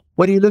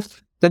 where do you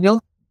live,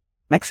 Danielle?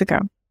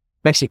 Mexico.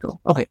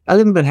 Okay, I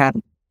live in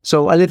Manhattan.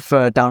 So I live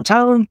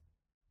downtown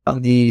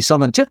on the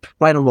southern tip,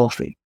 right on Wall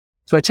Street.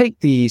 So I take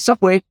the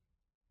subway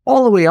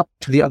all the way up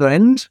to the other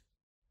end,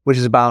 which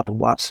is about,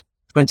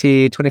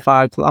 20,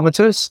 25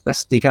 kilometers.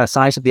 That's the kind of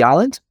size of the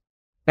island.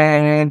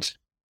 And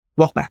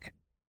walk back.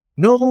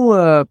 No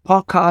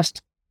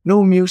podcast,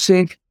 no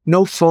music,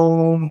 no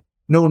phone,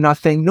 no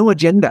nothing, no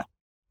agenda.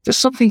 Just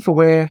something for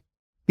where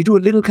you do a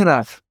little kind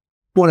of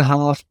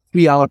 4.5,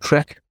 3 hour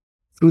trek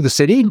through the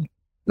city.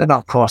 Then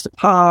I'll cross the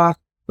park.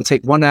 We'll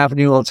take one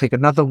avenue. I'll take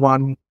another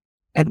one.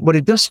 And what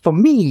it does for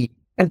me,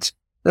 and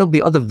there'll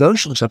be other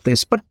versions of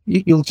this, but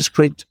you'll just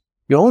create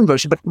your own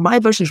version. But my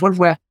version is one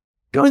where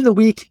during the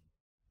week,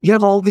 you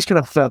have all these kind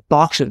of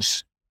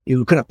boxes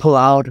you kind of pull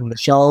out and the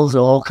shelves are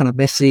all kind of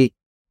messy.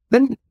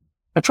 Then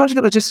I try to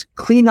kind of just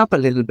clean up a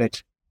little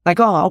bit. Like,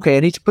 okay, I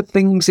need to put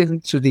things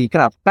into the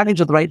kind of back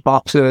into the right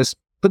boxes,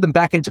 put them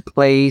back into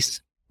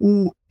place.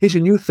 Ooh, here's a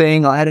new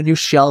thing. I'll add a new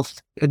shelf,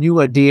 a new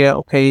idea.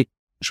 Okay,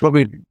 should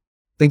probably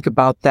think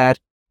about that.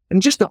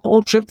 And just the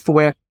whole trip for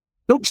where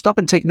don't stop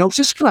and take notes.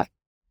 Just kind of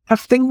have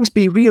things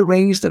be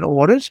rearranged and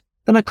ordered.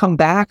 Then I come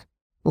back.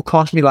 It'll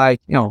cost me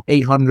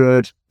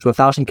 800 to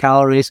 1,000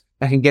 calories.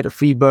 I can get a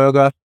free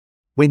burger.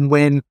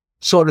 Win-win.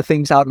 Sort of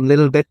things out a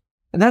little bit.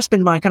 And that's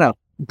been my kind of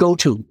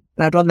go-to.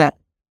 And I've done that.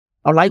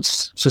 I'd like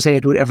to say I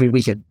do it every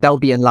weekend. That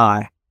would be a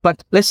lie.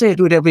 But let's say I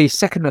do it every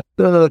second or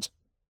third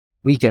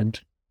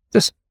weekend.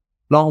 Just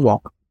long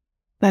walk.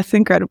 That's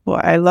incredible.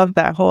 I love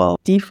that whole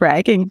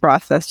defragging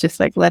process, just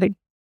letting.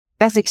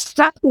 That's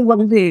exactly what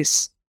it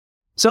is.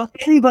 So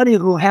anybody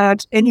who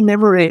had any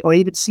memory or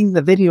even seen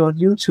the video on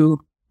YouTube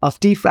of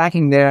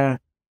defragging their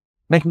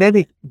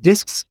magnetic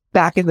discs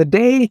back in the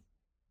day,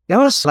 that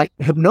was like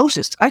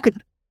hypnosis. I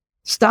could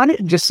start it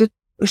and just sit.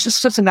 It was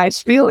just such a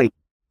nice feeling.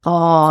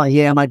 Oh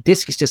yeah, my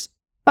disc is just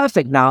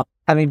perfect now,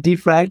 having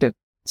defragged it.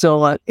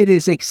 So it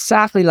is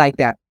exactly like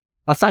that.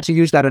 I'll start to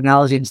use that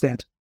analogy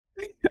instead.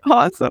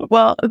 Awesome.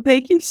 Well,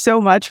 thank you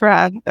so much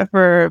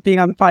for being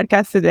on the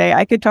podcast today.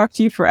 I could talk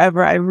to you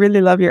forever. I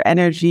really love your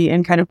energy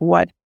and kind of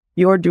what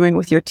you're doing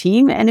with your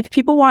team. And if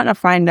people want to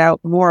find out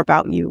more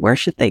about you, where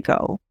should they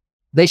go?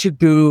 They should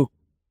do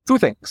two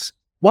things.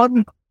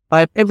 One,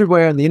 I'm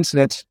everywhere on the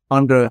internet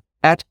under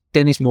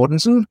 @Dennis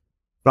Mortensen,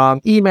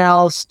 from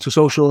emails to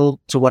social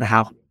to what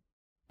have you.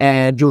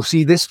 And you'll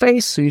see this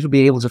face, so you'll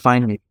be able to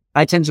find me.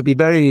 I tend to be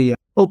very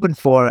open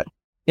for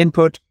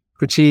input,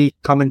 critique,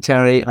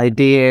 commentary,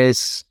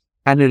 ideas,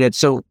 candidates.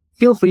 So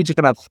feel free to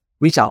kind of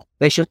reach out.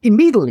 They should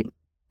immediately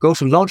go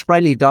to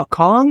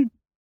LaunchBrightly.com.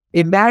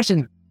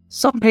 Imagine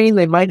some pain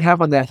they might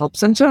have on their help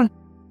center,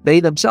 they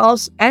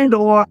themselves and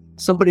or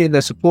somebody in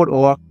their support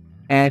org,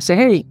 and say,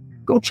 hey,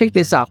 go check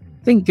this out.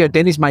 I think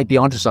Dennis might be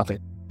onto something.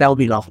 That would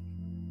be lovely.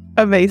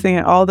 Amazing.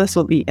 And all this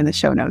will be in the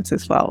show notes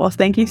as well. Well,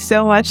 thank you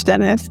so much,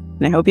 Dennis.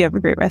 And I hope you have a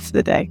great rest of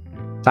the day.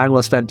 Time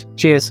well spent.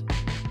 Cheers.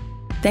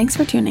 Thanks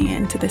for tuning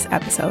in to this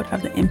episode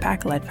of the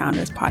Impact-Led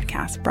Founders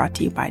podcast brought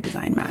to you by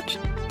Design Match.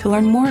 To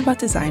learn more about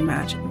Design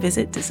Match,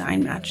 visit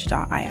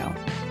designmatch.io.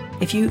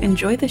 If you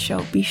enjoyed the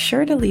show, be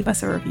sure to leave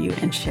us a review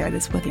and share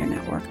this with your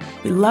network.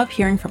 We love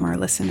hearing from our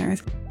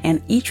listeners,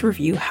 and each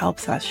review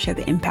helps us share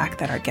the impact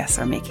that our guests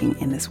are making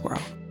in this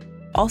world.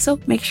 Also,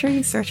 make sure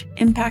you search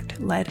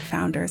Impact-Led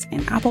Founders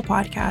in Apple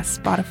Podcasts,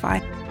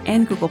 Spotify,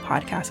 and Google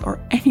Podcasts, or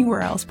anywhere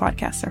else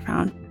podcasts are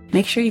found.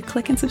 Make sure you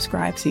click and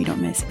subscribe so you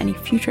don't miss any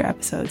future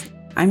episodes.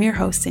 I'm your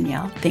host,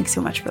 Danielle. Thanks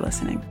so much for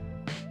listening.